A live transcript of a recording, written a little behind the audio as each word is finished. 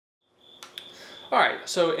Alright,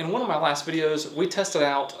 so in one of my last videos, we tested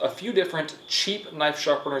out a few different cheap knife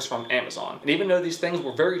sharpeners from Amazon. And even though these things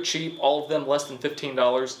were very cheap, all of them less than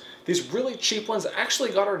 $15, these really cheap ones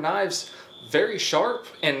actually got our knives very sharp,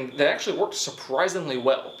 and they actually worked surprisingly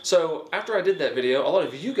well. So after I did that video, a lot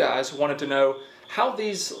of you guys wanted to know how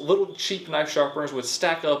these little cheap knife sharpeners would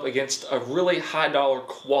stack up against a really high dollar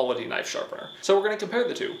quality knife sharpener. So we're going to compare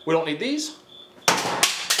the two. We don't need these.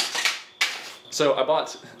 So I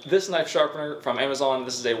bought this knife sharpener from Amazon.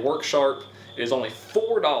 This is a Work Sharp. It is only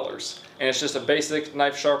 $4, and it's just a basic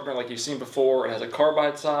knife sharpener like you've seen before. It has a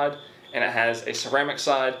carbide side, and it has a ceramic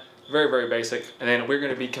side. Very, very basic. And then we're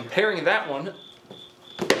going to be comparing that one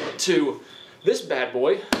to this bad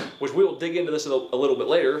boy, which we will dig into this a little bit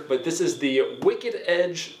later, but this is the Wicked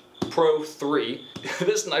Edge Pro 3.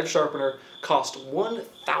 This knife sharpener cost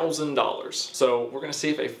 $1,000. So we're going to see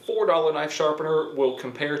if a $4 knife sharpener will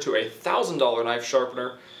compare to a $1,000 knife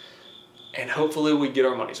sharpener, and hopefully we get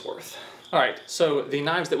our money's worth. Alright, so the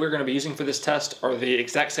knives that we're going to be using for this test are the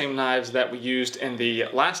exact same knives that we used in the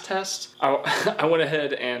last test. I went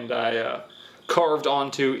ahead and I carved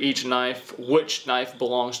onto each knife which knife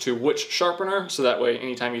belongs to which sharpener, so that way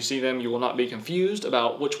anytime you see them you will not be confused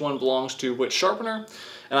about which one belongs to which sharpener.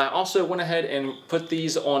 And I also went ahead and put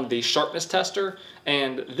these on the sharpness tester,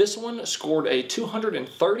 and this one scored a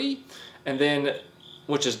 230, and then,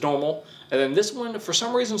 which is normal, and then this one for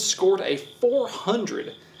some reason scored a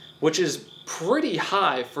 400, which is pretty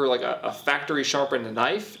high for like a factory sharpened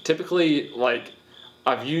knife. Typically, like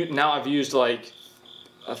I've used like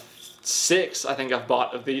a 6, I think I've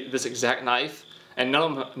bought of this exact knife, and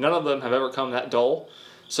none of them have ever come that dull.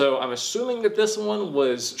 So I'm assuming that this one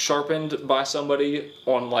was sharpened by somebody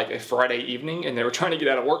on like a Friday evening and they were trying to get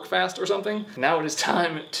out of work fast or something. Now it is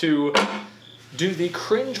time to do the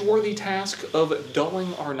cringe-worthy task of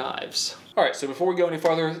dulling our knives. Alright, so before we go any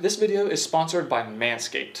farther, this video is sponsored by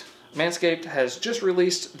Manscaped. Manscaped has just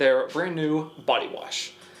released their brand new body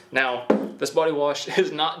wash. Now, this body wash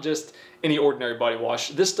is not just any ordinary body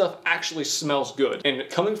wash. This stuff actually smells good. And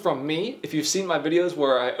coming from me, if you've seen my videos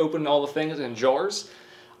where I open all the things in jars,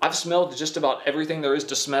 I've smelled just about everything there is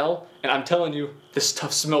to smell, and I'm telling you, this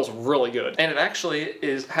stuff smells really good. And it actually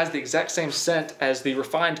has the exact same scent as the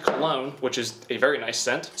refined cologne, which is a very nice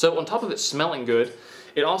scent. So on top of it smelling good,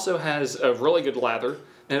 it also has a really good lather,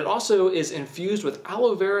 and it also is infused with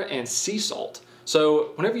aloe vera and sea salt.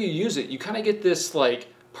 So whenever you use it, you kind of get this like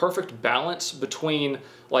perfect balance between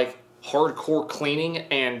like hardcore cleaning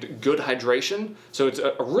and good hydration. So it's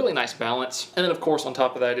a really nice balance. And then of course on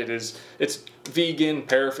top of that it's vegan,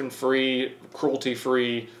 paraffin-free,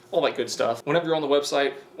 cruelty-free, all that good stuff. Whenever you're on the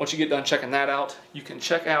website, once you get done checking that out, you can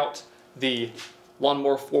check out the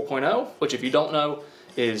Lawnmower 4.0, which if you don't know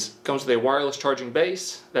comes with a wireless charging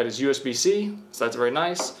base that is USB-C, so that's very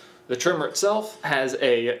nice. The trimmer itself has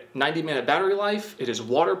a 90-minute battery life. It is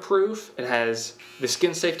waterproof. It has the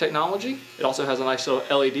skin-safe technology. It also has a nice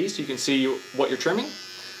little LED so you can see what you're trimming.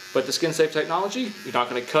 But the skin-safe technology, you're not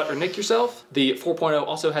going to cut or nick yourself. The 4.0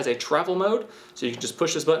 also has a travel mode, so you can just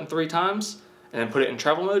push this button 3 times and then put it in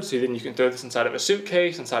travel mode, so then you can throw this inside of a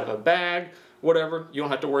suitcase, inside of a bag, whatever. You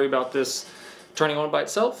don't have to worry about this turning on by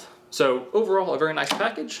itself. So overall, a very nice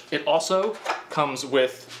package. It also comes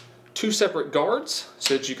with 2 separate guards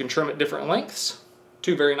so that you can trim at different lengths.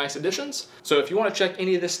 2 very nice additions. So if you want to check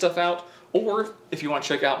any of this stuff out, or if you want to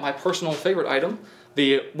check out my personal favorite item,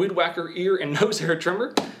 the Weed Whacker ear and nose hair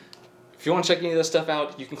trimmer, if you want to check any of this stuff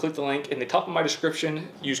out, you can click the link in the top of my description,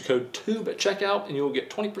 use code TUBE at checkout, and you will get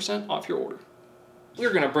 20% off your order.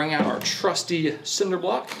 We're going to bring out our trusty cinder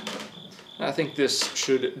block. I think this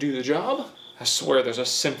should do the job. I swear there's a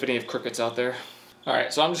symphony of crickets out there.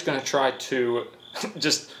 Alright, so I'm just going to try to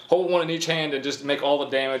just hold one in each hand and just make all the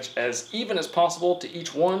damage as even as possible to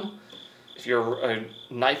each one. If you're a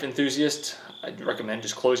knife enthusiast, I'd recommend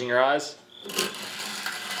just closing your eyes.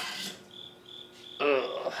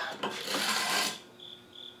 Ugh.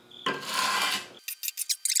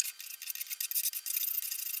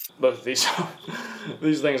 Both of these,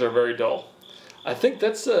 these things are very dull. I think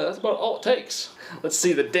that's about all it takes. Let's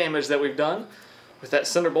see the damage that we've done with that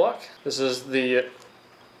cinder block. This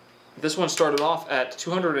one started off at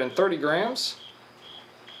 230 grams.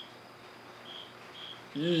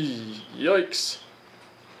 Yikes.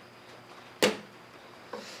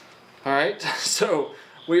 Alright, so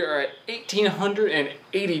we are at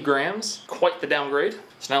 1,880 grams. Quite the downgrade.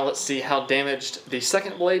 So now let's see how damaged the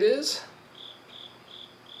second blade is.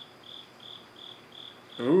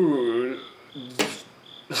 Ooh.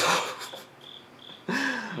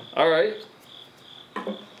 Alright.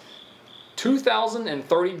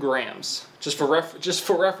 2,030 grams. Just for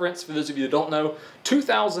reference, for those of you that don't know,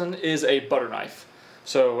 2,000 is a butter knife.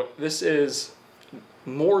 So this is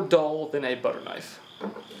more dull than a butter knife.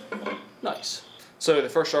 Nice. So the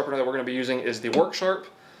first sharpener that we're going to be using is the Work Sharp.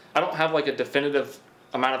 I don't have like a definitive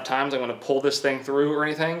amount of times I'm going to pull this thing through or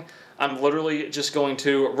anything. I'm literally just going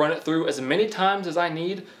to run it through as many times as I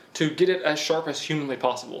need to get it as sharp as humanly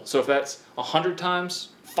possible. So if that's 100 times,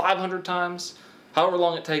 500 times, however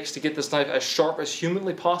long it takes to get this knife as sharp as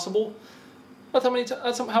humanly possible, that's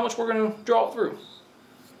how much we're going to draw it through.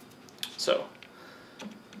 So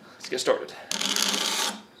let's get started.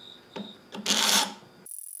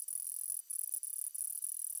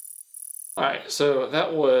 Alright, so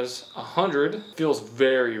that was 100. Feels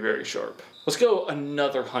very, very sharp. Let's go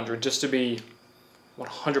another 100 just to be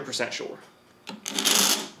 100% sure.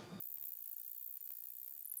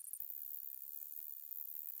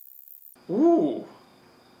 Ooh.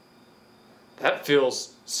 That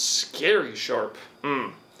feels scary sharp.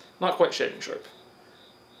 Not quite shaving sharp.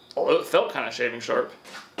 Although it felt kind of shaving sharp.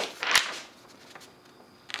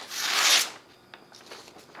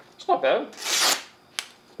 It's not bad.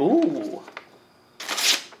 Ooh.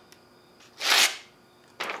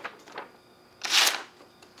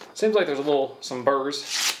 Seems like there's some burrs.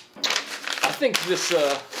 I think this,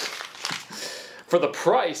 for the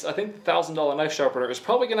price, I think the $1,000 knife sharpener is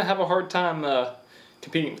probably going to have a hard time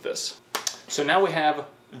competing with this. So now we have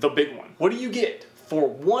the big one. What do you get for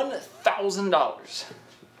 $1,000?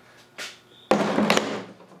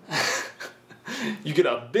 You get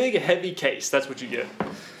a big heavy case. That's what you get.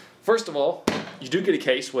 First of all, you do get a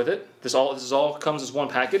case with it. This all comes as one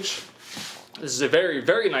package. This is a very,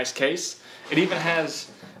 very nice case. It even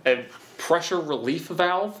has a pressure relief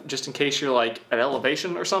valve, just in case you're like at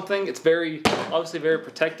elevation or something. It's obviously very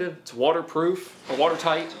protective. It's waterproof or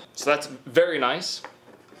watertight, so that's very nice.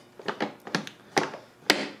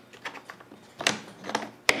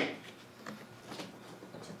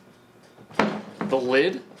 The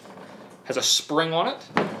lid has a spring on it.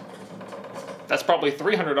 That's probably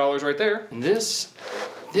 $300 right there. And this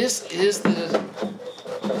is the,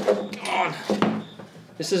 come on,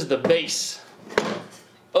 this is the base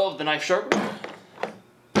of the knife sharpener.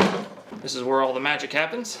 This is where all the magic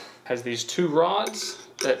happens. Has these two rods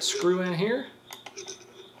that screw in here.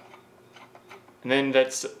 And then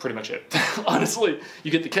that's pretty much it. Honestly,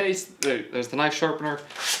 you get the case, there's the knife sharpener,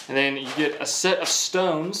 and then you get a set of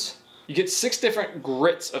stones. You get 6 different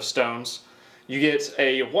grits of stones. You get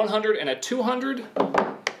a 100 and a 200,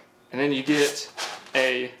 and then you get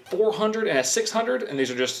a 400 and a 600, and these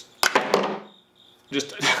are just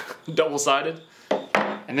double-sided.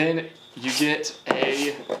 And then you get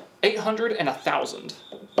a 800 and a 1,000.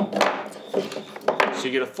 So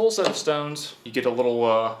you get a full set of stones. You get a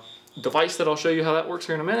little device that I'll show you how that works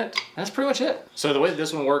here in a minute. That's pretty much it. So the way that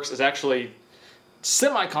this one works is actually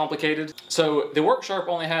semi-complicated. So the Work Sharp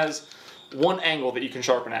only has one angle that you can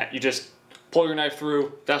sharpen at. You just pull your knife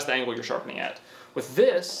through, that's the angle you're sharpening at. With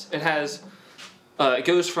this, it has, it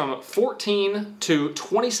goes from 14 to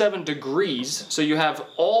 27 degrees, so you have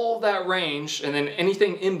all that range and then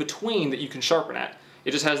anything in between that you can sharpen at.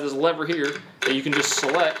 It just has this lever here that you can just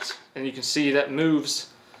select, and you can see that moves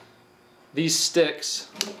these sticks,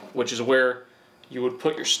 which is where you would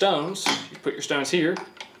put your stones. You put your stones here,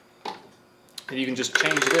 and you can just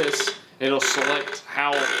change this, and it'll select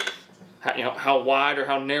how wide or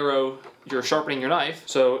how narrow you're sharpening your knife.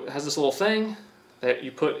 So it has this little thing that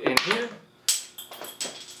you put in here,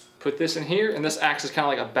 put this in here, and this acts as kind of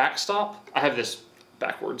like a backstop. I have this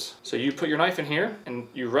backwards. So you put your knife in here, and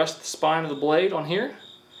you rest the spine of the blade on here,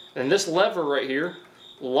 and this lever right here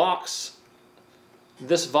locks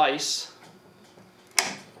this vise.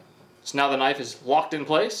 So now the knife is locked in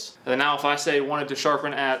place. And then now if I say wanted to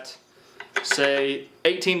sharpen at, say,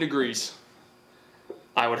 18 degrees,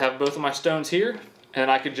 I would have both of my stones here,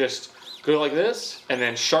 and I could just go like this, and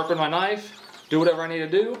then sharpen my knife, do whatever I need to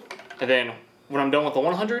do, and then when I'm done with the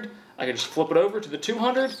 100, I can just flip it over to the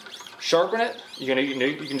 200, sharpen it. You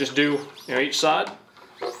can just do each side,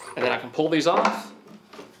 and then I can pull these off.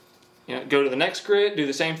 Go to the next grit, do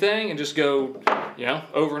the same thing, and just go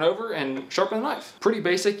over and over and sharpen the knife. Pretty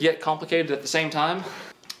basic yet complicated at the same time.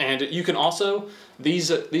 And you can also,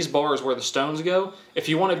 these bars where the stones go, if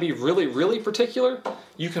you want to be really, really particular,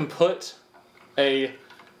 you can put a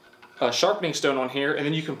sharpening stone on here, and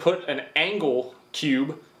then you can put an angle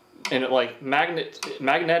cube, and it like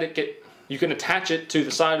magnetic, you can attach it to the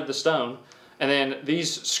side of the stone, and then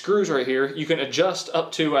these screws right here, you can adjust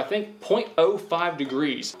up to, I think, 0.05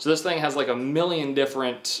 degrees. So this thing has like a million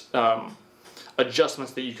different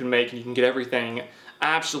adjustments that you can make, and you can get everything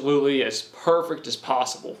absolutely as perfect as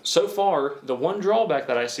possible. So far, the one drawback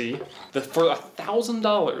that I see, for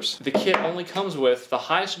 $1,000, the kit only comes with, the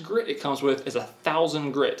highest grit it comes with is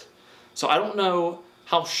 1,000 grit. So I don't know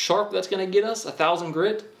how sharp that's going to get us, 1,000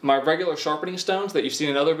 grit. My regular sharpening stones that you've seen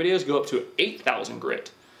in other videos go up to 8,000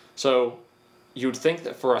 grit. So you'd think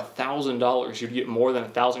that for $1,000 you'd get more than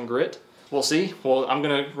 1,000 grit. We'll see. Well, I'm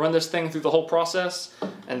going to run this thing through the whole process,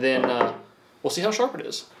 and then we'll see how sharp it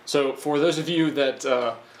is. So for those of you that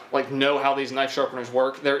like know how these knife sharpeners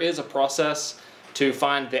work, there is a process to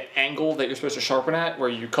find the angle that you're supposed to sharpen at, where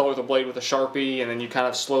you color the blade with a Sharpie and then you kind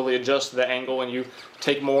of slowly adjust the angle and you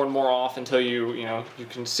take more and more off until you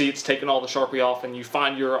can see it's taken all the Sharpie off and you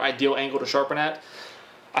find your ideal angle to sharpen at.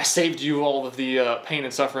 I saved you all of the pain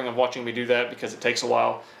and suffering of watching me do that because it takes a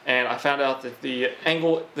while, and I found out that the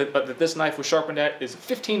angle that this knife was sharpened at is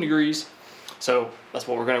 15 degrees, so that's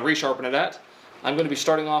what we're going to resharpen it at. I'm going to be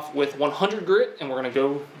starting off with 100 grit, and we're going to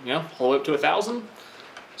go, all the way up to 1,000.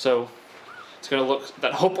 So it's going to look,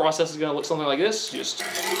 that whole process is going to look something like this. Just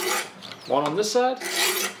one on this side.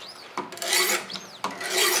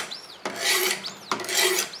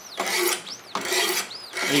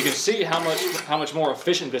 And you can see how much more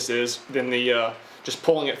efficient this is than the just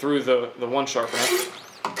pulling it through the one sharpener.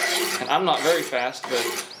 And I'm not very fast,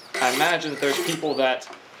 but I imagine that there's people that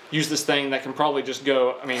use this thing that can probably just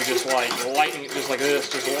go, just like lightning, just like this,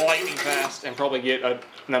 just lightning fast, and probably get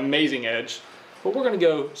an amazing edge. But we're going to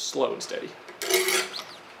go slow and steady.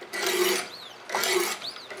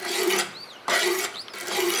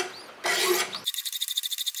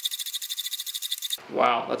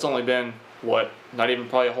 Wow, that's only been, what, not even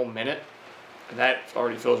probably a whole minute? And that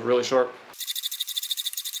already feels really sharp.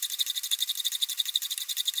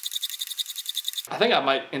 I think I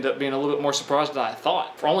might end up being a little bit more surprised than I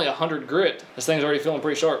thought. For only 100 grit, this thing's already feeling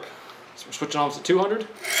pretty sharp. So we're switching on to 200.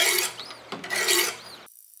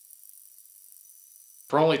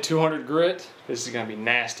 For only 200 grit, this is going to be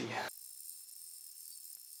nasty.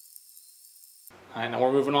 Alright, now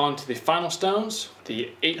we're moving on to the final stones,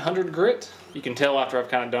 the 800 grit. You can tell after I've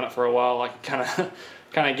kind of done it for a while, I can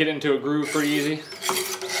kind of get into a groove pretty easy.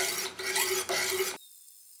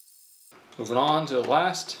 Moving on to the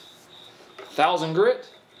last 1,000 grit.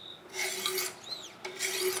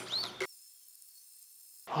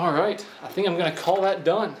 Alright, I think I'm going to call that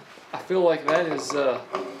done. I feel like that is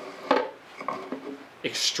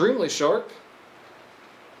extremely sharp.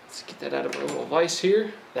 Let's get that out of our little vise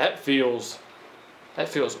here. That feels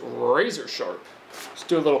razor sharp. Let's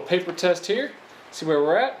do a little paper test here. See where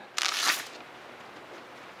we're at.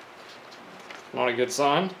 Not a good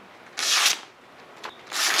sign.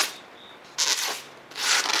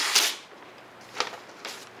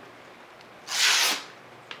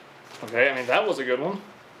 Okay, that was a good one.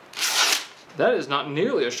 That is not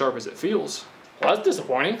nearly as sharp as it feels. Well, that's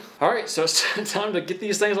disappointing. Alright, so it's time to get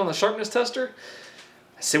these things on the sharpness tester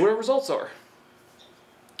and see what our results are.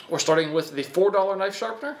 We're starting with the $4 knife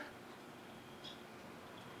sharpener.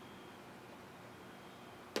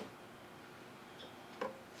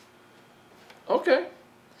 Okay,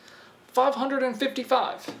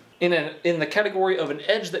 555 in the category of an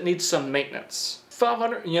edge that needs some maintenance.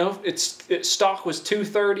 500, its stock was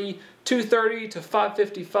 230 to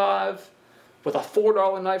 555 with a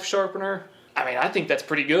 $4 knife sharpener. I think that's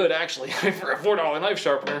pretty good actually for a $4 knife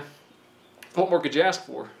sharpener. What more could you ask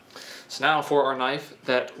for? So now for our knife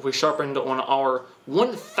that we sharpened on our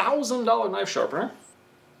 $1,000 knife sharpener.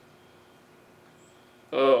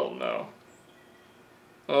 Oh no.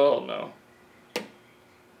 Oh no.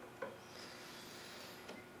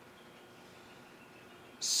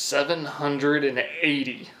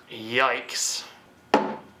 $780. Yikes.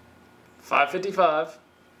 555.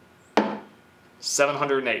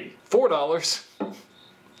 780. $4.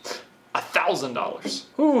 $1,000.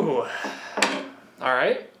 Ooh.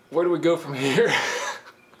 Alright, where do we go from here?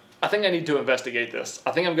 I think I need to investigate this.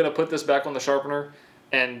 I think I'm gonna put this back on the sharpener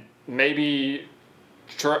and maybe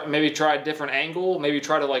try a different angle, maybe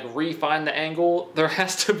try to like refine the angle. There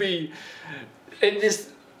has to be,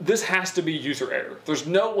 this has to be user error. There's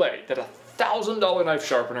no way that a $1,000 knife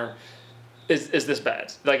sharpener is this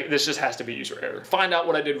bad. Like, this just has to be user error. Find out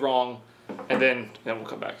what I did wrong, and then we'll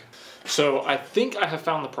come back. So I think I have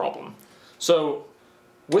found the problem. So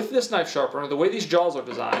with this knife sharpener, the way these jaws are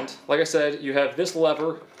designed, like I said, you have this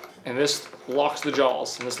lever, and this locks the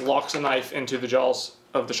jaws, and this locks the knife into the jaws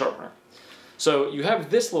of the sharpener. So you have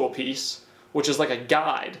this little piece, which is like a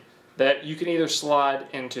guide that you can either slide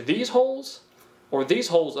into these holes or these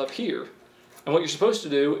holes up here. And what you're supposed to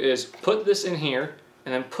do is put this in here,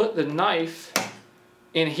 and then put the knife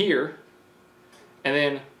in here, and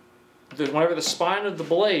then whenever the spine of the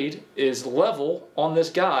blade is level on this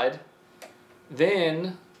guide,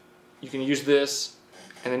 then you can use this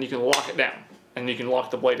and then you can lock it down and you can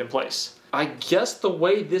lock the blade in place. I guess the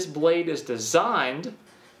way this blade is designed,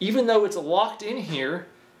 even though it's locked in here,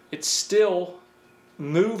 it still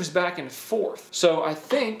moves back and forth. So I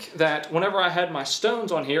think that whenever I had my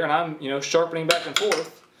stones on here and I'm, sharpening back and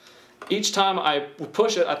forth, each time I would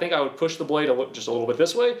push it, I think I would push the blade just a little bit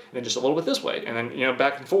this way, and then just a little bit this way, and then,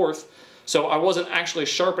 back and forth. So I wasn't actually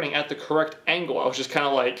sharpening at the correct angle. I was just kind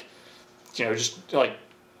of like, just like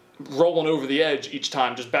rolling over the edge each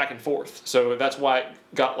time, just back and forth. So that's why it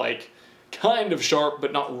got like kind of sharp,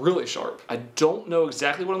 but not really sharp. I don't know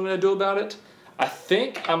exactly what I'm going to do about it. I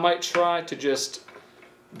think I might try to just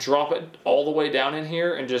drop it all the way down in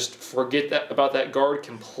here and just forget about that guard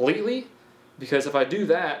completely. Because if I do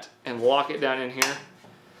that and lock it down in here,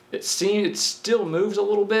 it still moves a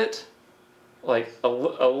little bit, like a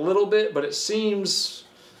little bit, but it seems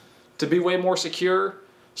to be way more secure.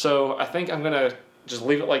 So I think I'm gonna just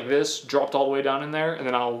leave it like this, dropped all the way down in there, and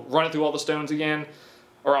then I'll run it through all the stones again,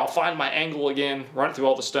 or I'll find my angle again, run it through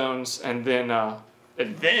all the stones, and then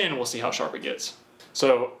we'll see how sharp it gets.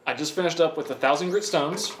 So I just finished up with 1,000 grit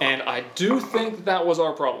stones, and I do think that was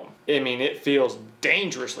our problem. I mean, it feels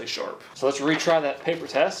dangerously sharp. So let's retry that paper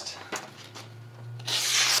test.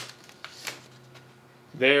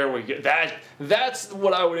 There we go. That's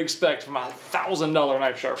what I would expect from a $1,000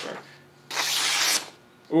 knife sharpener.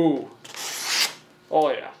 Ooh.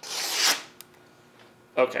 Oh yeah.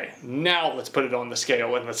 Okay, now let's put it on the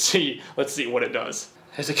scale and let's see what it does.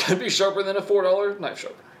 Is it gonna be sharper than a $4 knife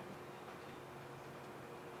sharpener?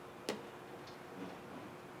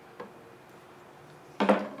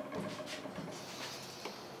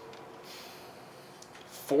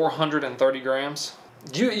 $430 grams.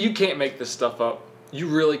 You can't make this stuff up. You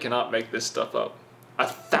really cannot make this stuff up. A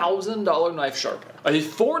 $1,000 knife sharpener. A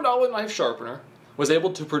 $4 knife sharpener was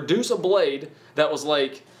able to produce a blade that was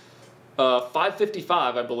like $555,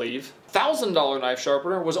 I believe. $1,000 knife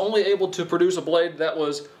sharpener was only able to produce a blade that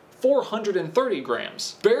was 430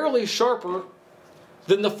 grams. Barely sharper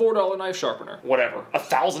than the $4 knife sharpener. Whatever.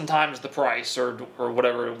 1,000 times the price or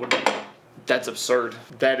whatever it would be. That's absurd.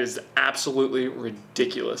 That is absolutely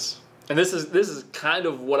ridiculous. And this is kind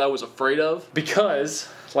of what I was afraid of because,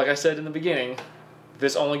 like I said in the beginning,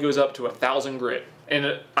 this only goes up to 1,000 grit.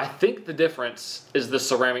 And I think the difference is the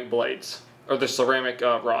ceramic blades, or the ceramic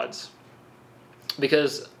rods.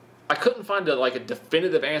 Because I couldn't find a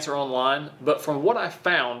definitive answer online, but from what I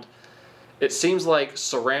found, it seems like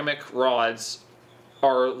ceramic rods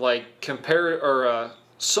are like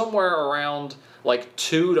somewhere around like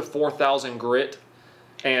 2,000 to 4,000 grit,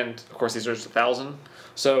 and of course these are just 1,000.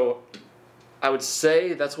 So I would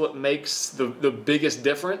say that's what makes the biggest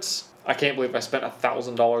difference. I can't believe I spent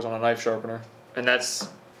 $1,000 on a knife sharpener, and that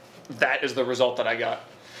is the result that I got.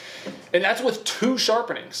 And that's with 2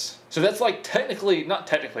 sharpenings. So that's like not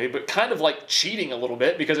technically, but kind of like cheating a little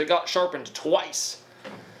bit because it got sharpened twice.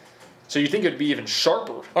 So you think it'd be even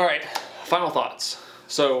sharper. All right, final thoughts.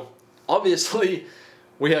 So obviously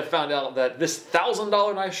we have found out that this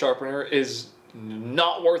 $1,000 knife sharpener is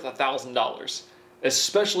not worth $1,000,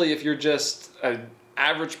 especially if you're just an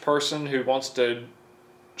average person who wants to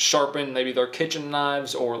sharpen maybe their kitchen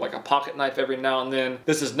knives or like a pocket knife every now and then.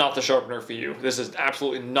 This is not the sharpener for you. This is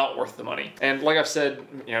absolutely not worth the money. And like I've said,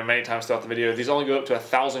 many times throughout the video, these only go up to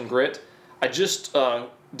 1,000 grit. I just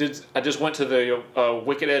went to the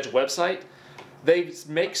Wicked Edge website. They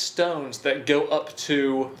make stones that go up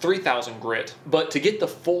to 3,000 grit, but to get the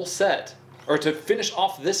full set, or to finish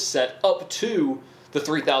off this set up to the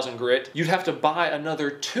 3,000 grit, you'd have to buy another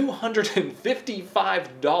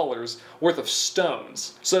 $255 worth of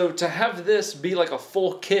stones. So to have this be like a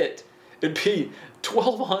full kit, it'd be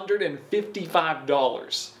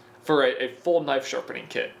 $1,255 for a full knife sharpening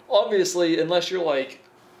kit. Obviously, unless you're like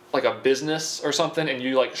a business or something and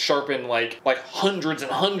you sharpen like hundreds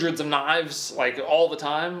and hundreds of knives all the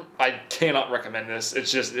time, I cannot recommend this.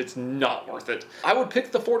 It's not worth it. I would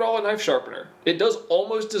pick the $4 knife sharpener. It does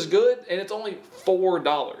almost as good and it's only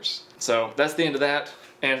 $4. So that's the end of that.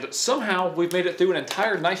 And somehow we've made it through an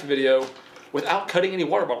entire knife video without cutting any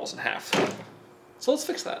water bottles in half. So let's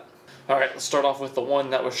fix that. All right, let's start off with the one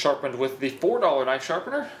that was sharpened with the $4 knife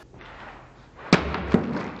sharpener.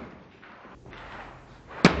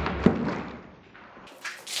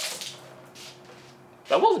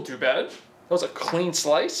 That wasn't too bad. That was a clean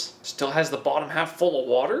slice. Still has the bottom half full of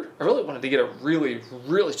water. I really wanted to get a really,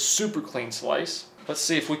 really super clean slice. Let's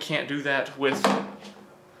see if we can't do that with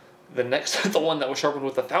the one that was sharpened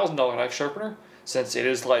with the $1,000 knife sharpener, since it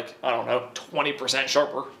is I don't know, 20%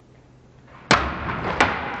 sharper.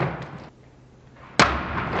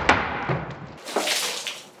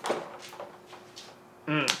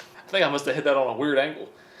 think I must have hit that on a weird angle.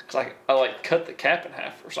 Because I like cut the cap in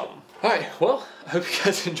half or something. Alright, well, I hope you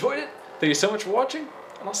guys enjoyed it. Thank you so much for watching,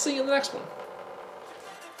 and I'll see you in the next one.